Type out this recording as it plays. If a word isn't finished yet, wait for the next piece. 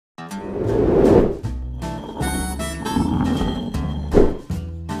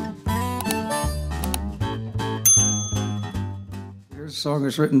song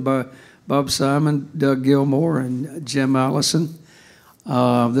is written by Bob Simon, Doug Gilmore, and Jim Allison.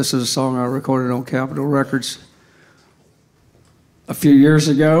 This is a song I recorded on Capitol Records a few years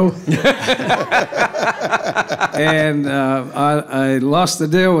ago. And I lost the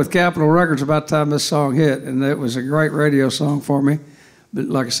deal with Capitol Records about the time this song hit, and it was a great radio song for me. But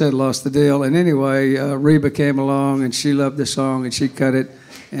like I said, lost the deal. And anyway, Reba came along, and she loved the song, and she cut it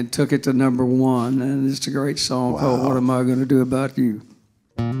and took it to #1. And it's a great song called What Am I Gonna Do About You?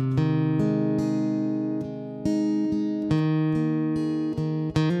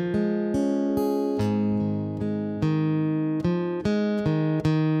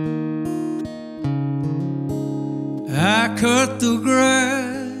 I cut the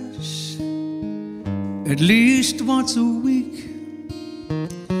grass at least once a week.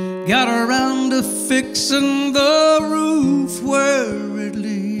 Got around to fixing the roof where it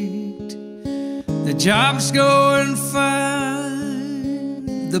leaked. The job's going fine,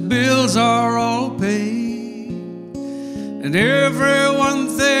 the bills are all paid, and everyone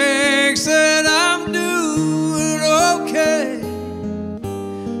thinks that I'm doing okay.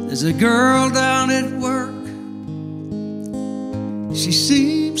 There's a girl down at work, she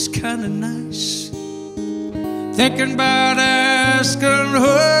seems kinda nice. Thinking about asking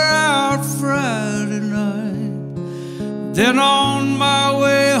her out Friday night. Then on my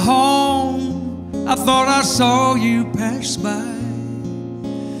way home, I thought I saw you pass by.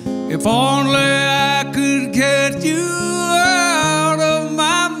 If only I could get you out of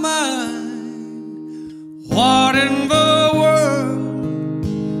my mind. What in the world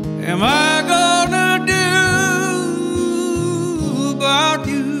am I gonna do about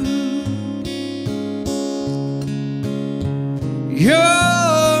you?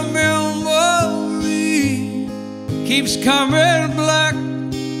 Your memory keeps coming black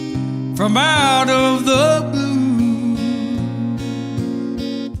from out of the blue.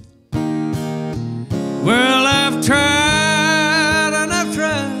 Well, I've tried and I've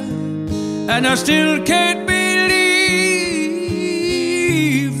tried, and I still can't believe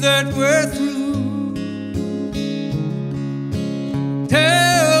that we're through.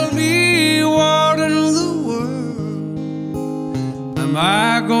 Tell me what in the world am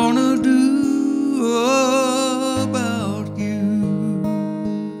I gonna do about you?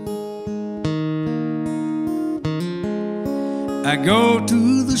 I go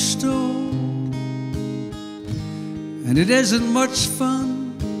to the store, and it isn't much fun.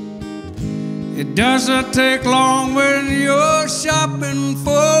 It doesn't take long when you're shopping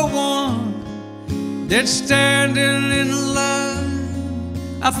for one that's standing in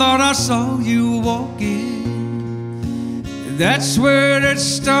line. I thought I saw you walk in. That's where it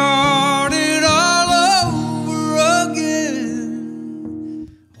started all over again.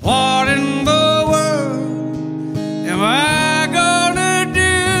 What in the world am I gonna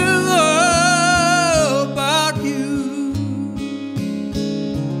do about you?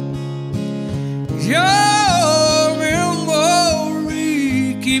 Your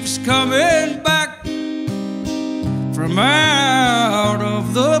memory keeps coming back from out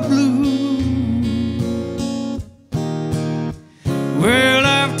of the blue. Well,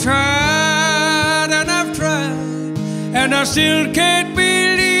 I've tried and I've tried, and I still can't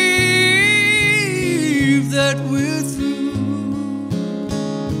believe that we're through.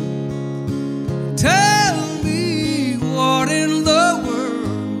 Tell me what in the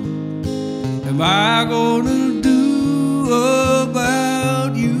world am I gonna do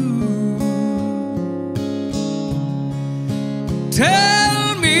about you?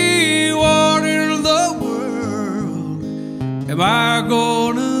 Tell me what in the world am I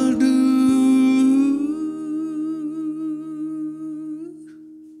gonna do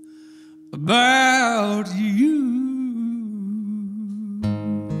about you?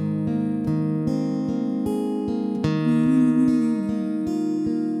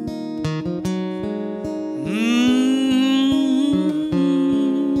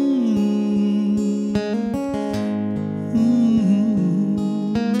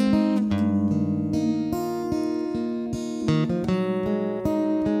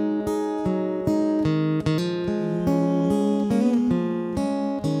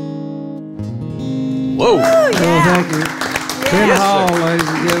 Whoa. Oh, thank you. Ken Hall, ladies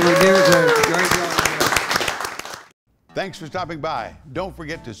and gentlemen. Great job. Thanks for stopping by. Don't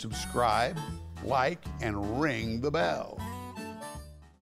forget to subscribe, like, and ring the bell.